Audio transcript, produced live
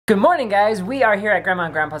Good morning, guys. We are here at Grandma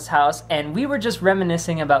and Grandpa's house, and we were just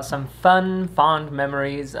reminiscing about some fun, fond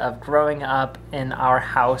memories of growing up in our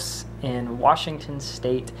house in Washington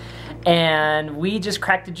State. And we just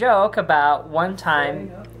cracked a joke about one time.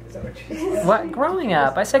 What? Growing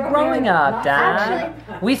up? I said growing up, Dad.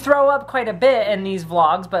 We throw up quite a bit in these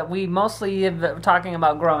vlogs, but we mostly are talking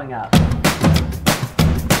about growing up.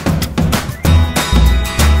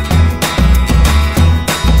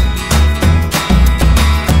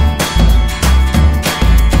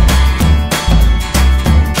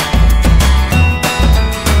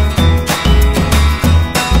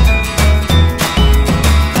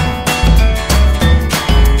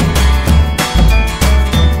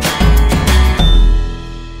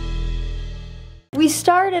 We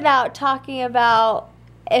started out talking about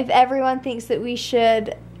if everyone thinks that we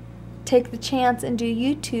should take the chance and do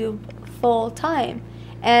YouTube full time.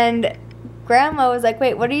 And Grandma was like,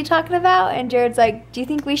 wait, what are you talking about? And Jared's like, do you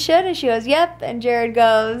think we should? And she goes, yep. And Jared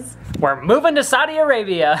goes, we're moving to Saudi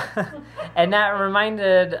Arabia. And that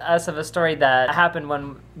reminded us of a story that happened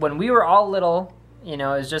when we were all little. You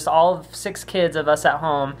know, it was just all 6 kids of us at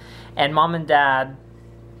home. And Mom and Dad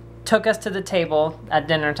took us to the table at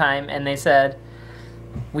dinner time and they said,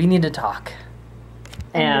 we need to talk.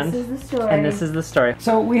 And this is the story.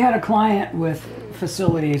 So we had a client with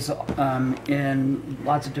facilities in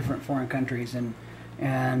lots of different foreign countries, and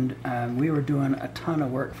we were doing a ton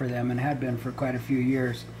of work for them and had been for quite a few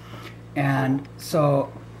years. And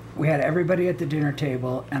so we had everybody at the dinner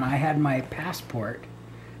table, and I had my passport,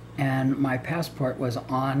 and my passport was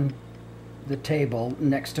on the table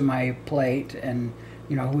next to my plate, and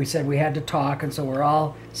you know, we said we had to talk, and so we're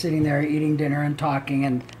all sitting there eating dinner and talking,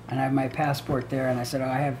 and I have my passport there, and I said, oh,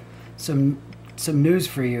 I have some news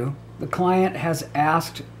for you. The client has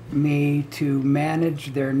asked me to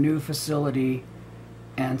manage their new facility,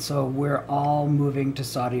 and so we're all moving to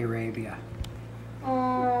Saudi Arabia.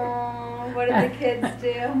 oh, what did the kids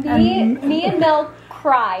do? Me and Mel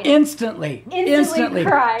cried. Instantly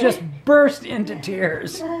cried. Just burst into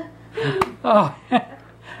tears. Oh, and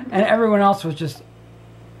everyone else was just...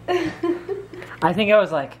 I think I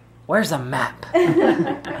was like, where's a map?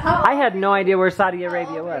 I had no idea where Saudi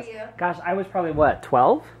Arabia was. Gosh, I was probably, what,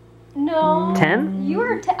 12? No. 10? You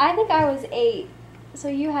were, I think I was 8. So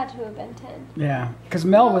you had to have been 10. Yeah, because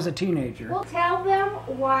Mel was a teenager. Well, tell them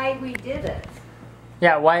why we did it.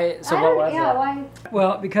 Yeah, why? So what was it? Why?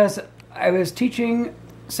 Well, because I was teaching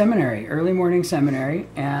seminary, early morning seminary,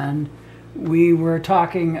 and we were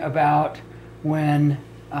talking about when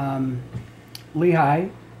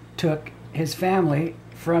Lehi took his family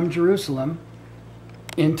from Jerusalem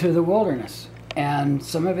into the wilderness. And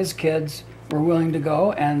some of his kids were willing to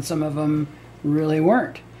go, and some of them really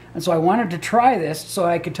weren't. And so I wanted to try this so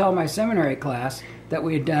I could tell my seminary class that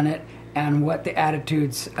we had done it and what the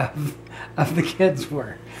attitudes of the kids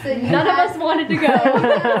were. So none of us wanted to go.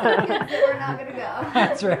 We're not going to go.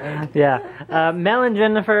 That's right. Yeah. Mel and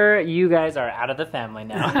Jennifer, you guys are out of the family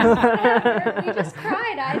now. We just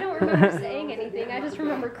cried. I don't remember saying anything. I just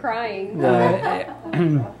remember crying.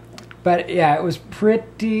 But yeah, it was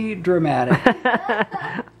pretty dramatic.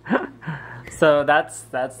 So that's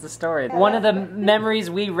the story. One of the memories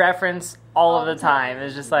we reference all of the time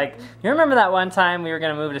is just like, you remember that one time we were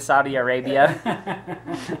going to move to Saudi Arabia?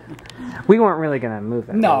 We weren't really going to move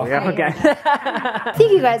it. No. Okay. I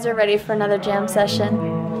think you guys are ready for another jam session.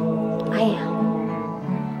 I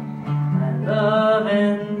am. Love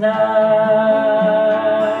and I,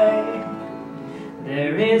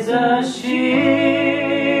 there is a ship,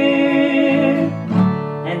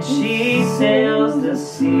 and she sails the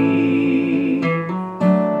sea.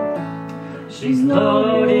 She's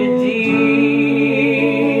loaded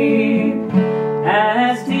deep,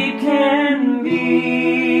 as deep can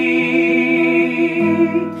be,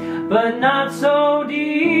 but not so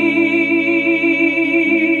deep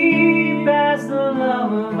as the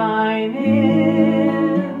love I'm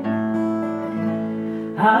in.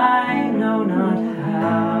 I know not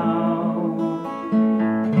how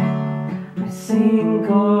I sink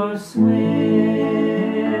or swim.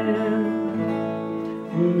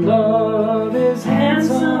 Love is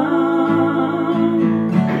handsome,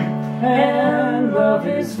 and love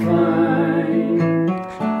is fine,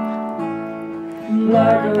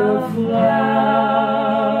 like a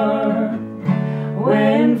flower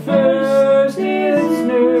when first it's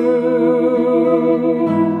new,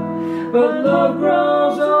 but love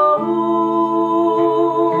grows old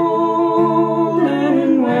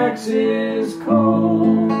and waxes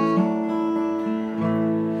cold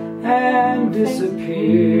and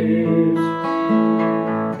disappears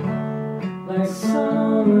like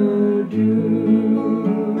summer dew.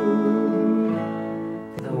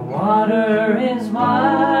 The water is wide,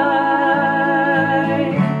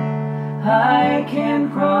 I can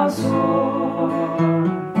cross o'er,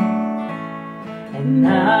 and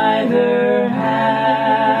neither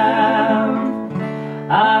have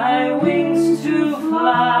I wings to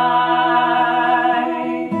fly.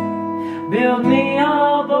 Build me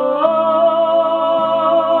a boat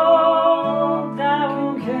that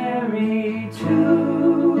will carry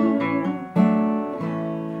two,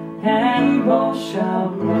 and both shall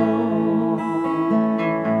row,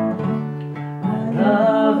 my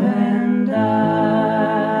love and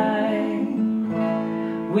I.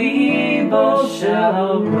 We both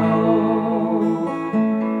shall row,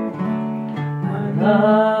 my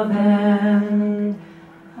love and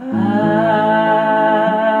I.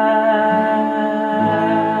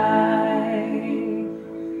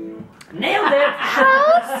 Nailed it!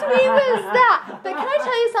 How sweet was that? But can I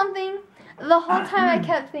tell you something? The whole time I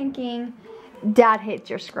kept thinking, Dad hates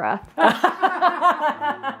your scruff.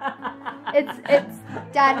 It's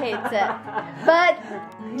Dad hates it. But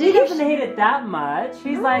He doesn't hate it that much.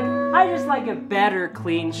 He's like, I just like it better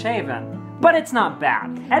clean shaven. But it's not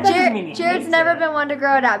bad. That doesn't mean he Jared's hates never it. been one to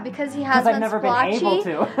grow it out because he has I've been never splotchy. been able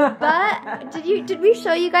to. But did we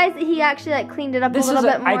show you guys that he actually like cleaned it up a little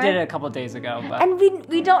bit more? I did it a couple days ago, but And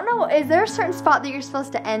we don't know. Is there a certain spot that you're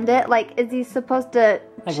supposed to end it? Like, is he supposed to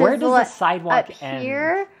like where does chisel the it sidewalk up end?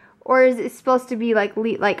 here? Or is it supposed to be like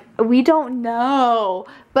we don't know.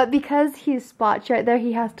 But because he's spotchy right there,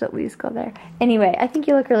 he has to at least go there. Anyway, I think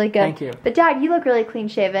you look really good. Thank you. But Dad, you look really clean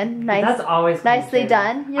shaven. Nice. That's always nicely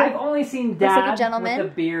clean-shaven. done. I've only seen like Dad a gentleman.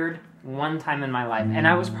 with a beard one time in my life, and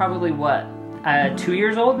I was probably what, 2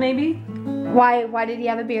 years old maybe? Why did he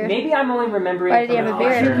have a beard? Maybe I'm only remembering. Why did he from have a the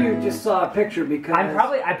beard? I picture. think you just saw a picture because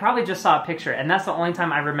I probably just saw a picture, and that's the only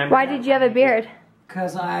time I remember. Why did you have a beard?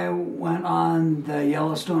 because I went on the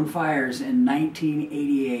Yellowstone fires in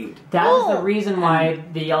 1988. That was the reason why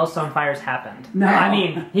the Yellowstone fires happened. No. I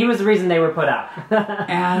mean, he was the reason they were put out.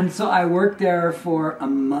 And so I worked there for a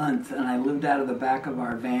month, and I lived out of the back of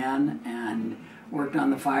our van and worked on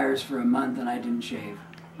the fires for a month, and I didn't shave.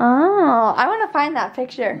 Oh, I want to find that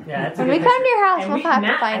picture. Yeah, it's a when good we come to picture. your house, And we'll have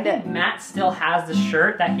Matt, to find I think it. Matt still has the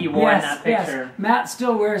shirt that he wore in that picture. Yes. Matt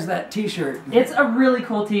still wears that T-shirt. It's a really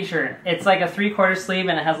cool T-shirt. It's like a 3/4 sleeve,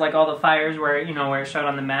 and it has like all the fires where it showed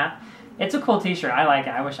on the map. It's a cool T-shirt. I like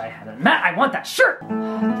it. I wish I had it. Matt, I want that shirt.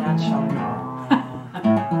 That's so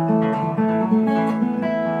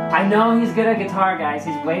I know he's good at guitar, guys.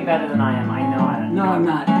 He's way better than I am. I know it. No, I'm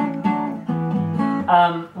not.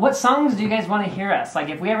 What songs do you guys want to hear us? Like,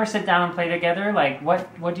 if we ever sit down and play together, like, what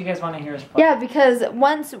do you guys want to hear us play? Yeah, because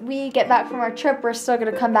once we get back from our trip, we're still going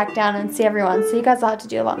to come back down and see everyone. So you guys will have to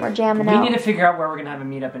do a lot more jamming We out. need to figure out where we're going to have a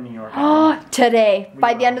meetup in New York. Today.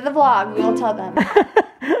 By the end of the vlog, we will tell them.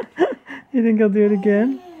 You think he'll do it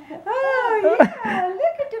again? Oh, yeah,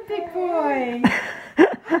 look at the big boy.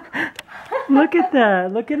 Look at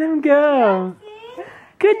that. Look at him go.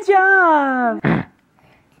 Good job.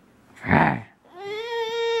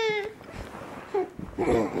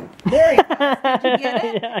 There he goes. Did you get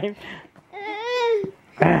it?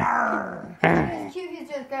 He's cute. He's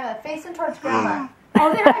just facing towards Grandma.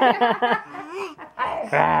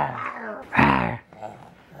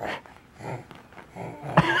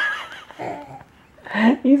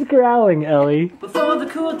 He's growling, Ellie. Before the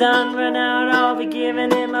cool down run out, I'll be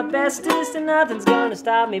giving it my bestest, and nothing's gonna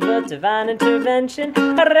stop me but divine intervention.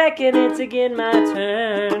 I reckon it's again my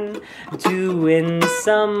turn to win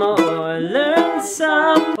some or learn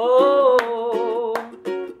some. Oh,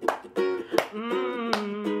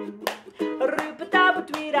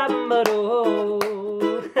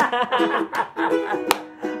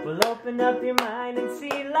 well, open up your mind and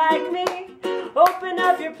see like me. Open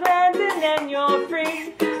up your plans and then you're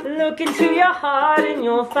free. Look into your heart and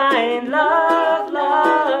you'll find love,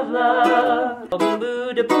 love, love.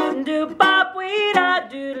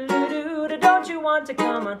 Don't you want to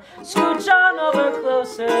come on? Scooch on over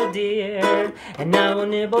closer, dear, and I will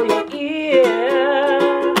nibble your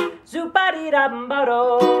ear.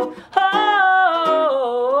 Zoop-a-dee-da-bum-ba-do.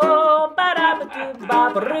 Oh,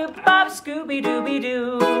 ba-da-ba-doo-ba-ba-roop-bop,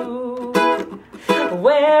 Scooby-Dooby-Doo.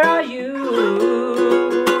 Where are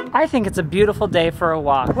you? I think it's a beautiful day for a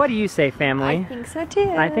walk. What do you say, family? I think so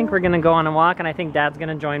too. I think we're gonna go on a walk, and I think Dad's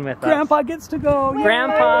gonna join with us. Grandpa gets to go.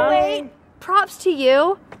 Grandpa. Wait, props to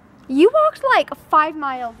you. You walked like 5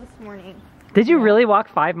 miles this morning. Did you really walk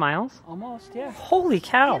 5 miles? Almost, yeah. Holy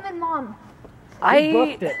cow! Him and Mom. We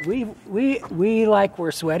booked it. We like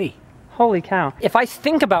we're sweaty. Holy cow! If I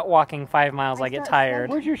think about walking 5 miles, I get tired.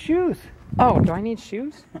 Where's your shoes? Oh, do I need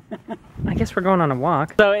shoes? I guess we're going on a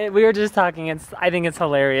walk. So we were just talking. I think it's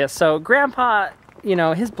hilarious. So Grandpa you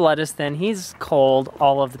know, his blood is thin. He's cold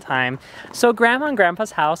all of the time. So Grandma and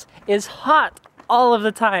Grandpa's house is hot all of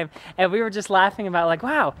the time. And we were just laughing about like,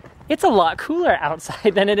 wow, it's a lot cooler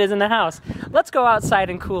outside than it is in the house. Let's go outside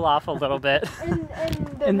and cool off a little bit.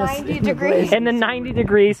 In the 90 degrees. In the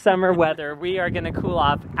 90-degree summer weather, we are gonna cool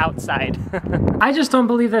off outside. I just don't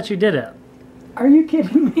believe that you did it. Are you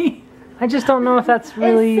kidding me? I just don't know if that's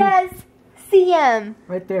really... It says CM.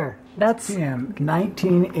 Right there. That's... CM,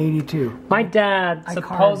 1982. My dad I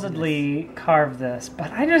supposedly carved this,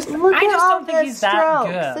 but I just Look at all don't think the he's strokes.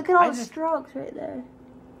 that good. Look at all the strokes right there.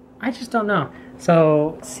 I just don't know.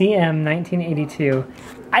 So CM 1982,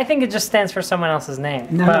 I think it just stands for someone else's name.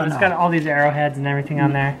 No, but no, it's no. got all these arrowheads and everything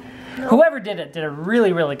on there. No. Whoever did it did a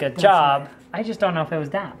really, really good job. I just don't know if it was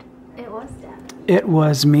Dad. It was Dad. It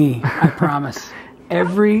was me, I promise.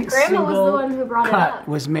 Every Grandma was the single one who brought it cut up.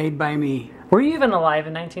 was made by me. Were you even alive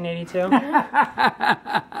in 1982?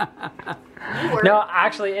 No,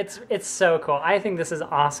 actually, it's so cool. I think this is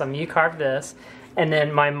awesome. You carved this, and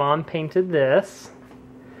then my mom painted this,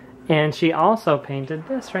 and she also painted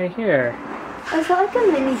this right here. It's like a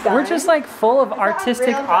mini gun. We're just like full of that a artistic,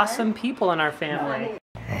 real gun? awesome people in our family.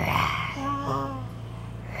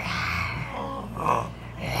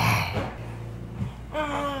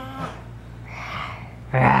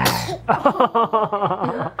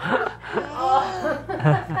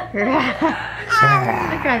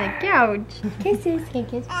 Look on the couch. Kisses,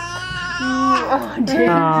 kisses. Oh, thank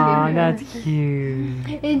Aw, you. that's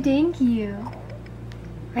cute. And thank you.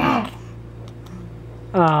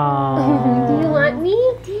 Aww. Do you want me?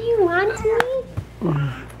 Do you want me?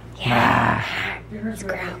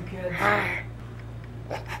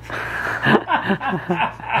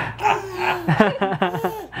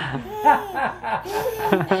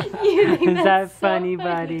 Is that funny,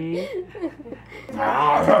 buddy?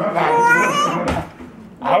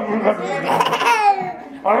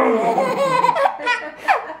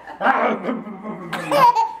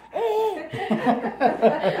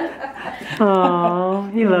 Oh,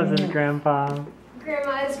 he loves his grandpa.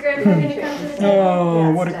 Grandma, is Grandpa gonna come to the table?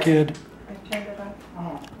 Oh, what a kid.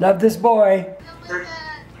 Love this boy.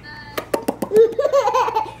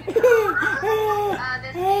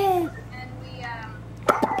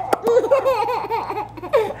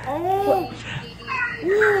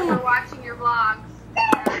 We're watching your vlogs.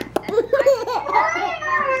 It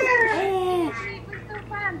was so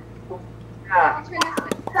fun. I'll turn this way.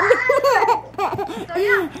 So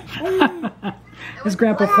yeah. Is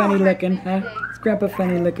Grandpa funny looking, huh? Is Grandpa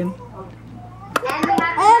funny looking? And we had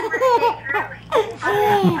a birthday early.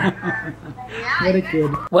 What a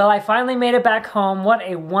kid. Well, I finally made it back home. What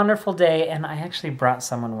a wonderful day. And I actually brought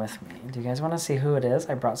someone with me. Do you guys want to see who it is?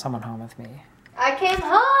 I brought someone home with me. I came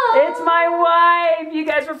home. It's my wife! You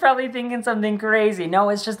guys were probably thinking something crazy. No,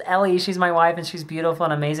 it's just Ellie. She's my wife and she's beautiful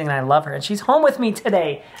and amazing and I love her. And she's home with me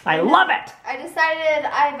today. I love it! I decided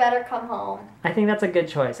I better come home. I think that's a good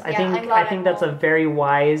choice. Yeah, I'm glad I think I'm that's a home. very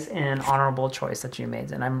wise and honorable choice that you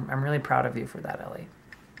made. And I'm really proud of you for that, Ellie.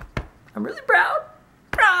 I'm really proud.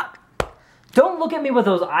 Proud. Don't look at me with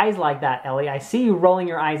those eyes like that, Ellie. I see you rolling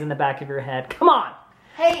your eyes in the back of your head. Come on!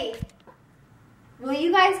 Hey, will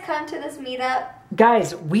you guys come to this meetup?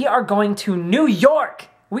 Guys, we are going to New York.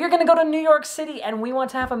 We are going to go to New York City and we want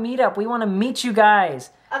to have a meetup. We want to meet you guys.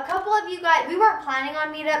 A couple of you guys, we weren't planning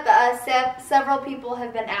on meetup, but several people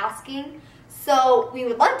have been asking. So we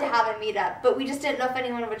would love to have a meetup, but we just didn't know if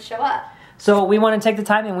anyone would show up. So we want to take the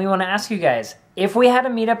time and we want to ask you guys, if we had a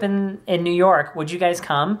meetup in New York, would you guys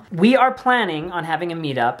come? We are planning on having a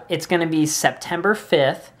meetup. It's going to be September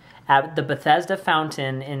 5th at the Bethesda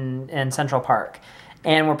Fountain in Central Park.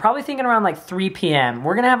 And we're probably thinking around like 3 p.m.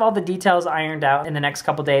 We're going to have all the details ironed out in the next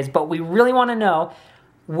couple days, but we really want to know,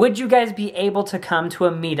 would you guys be able to come to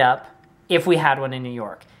a meetup if we had one in New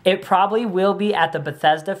York? It probably will be at the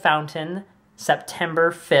Bethesda Fountain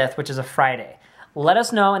September 5th, which is a Friday. Let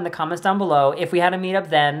us know in the comments down below, if we had a meetup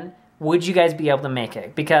then, would you guys be able to make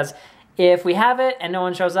it? Because if we have it and no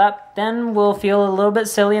one shows up, then we'll feel a little bit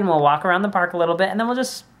silly and we'll walk around the park a little bit and then we'll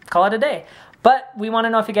just call it a day. But we want to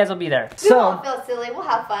know if you guys will be there. We won't feel silly. We'll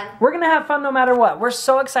have fun. We're going to have fun no matter what. We're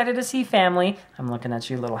so excited to see family. I'm looking at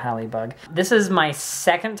you, little Hallie bug. This is my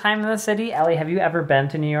second time in the city. Ellie, have you ever been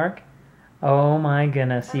to New York? Oh my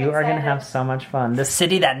goodness, you are going to have so much fun. The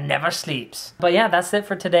city that never sleeps. But yeah, that's it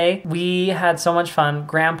for today. We had so much fun.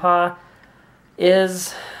 Grandpa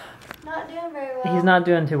is... Not doing very well. He's not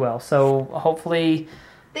doing too well. So hopefully...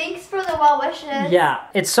 Thanks for the well wishes. Yeah,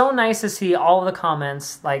 it's so nice to see all of the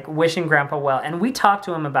comments, like, wishing Grandpa well. And we talk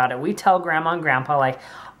to him about it. We tell Grandma and Grandpa, like,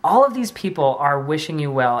 all of these people are wishing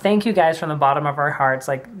you well. Thank you guys from the bottom of our hearts.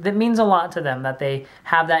 Like, that means a lot to them that they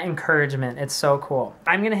have that encouragement. It's so cool.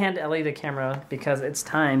 I'm gonna hand Ellie the camera because it's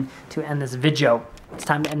time to end this video. It's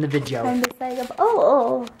time to end the video. Time to say goodbye.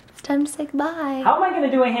 Oh, it's time to say goodbye. How am I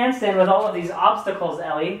gonna do a handstand with all of these obstacles,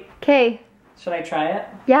 Ellie? Okay. Should I try it?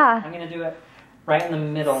 Yeah. I'm gonna do it right in the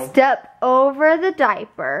middle. Step over the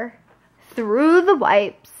diaper, through the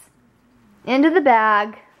wipes, into the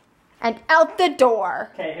bag, and out the door.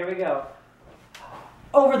 Okay, here we go.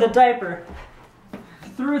 Over the diaper,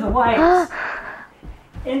 through the wipes,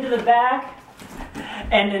 into the bag,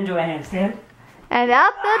 and into a handstand. And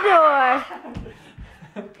out the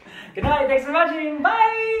door. Good night, thanks for watching,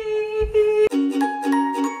 bye!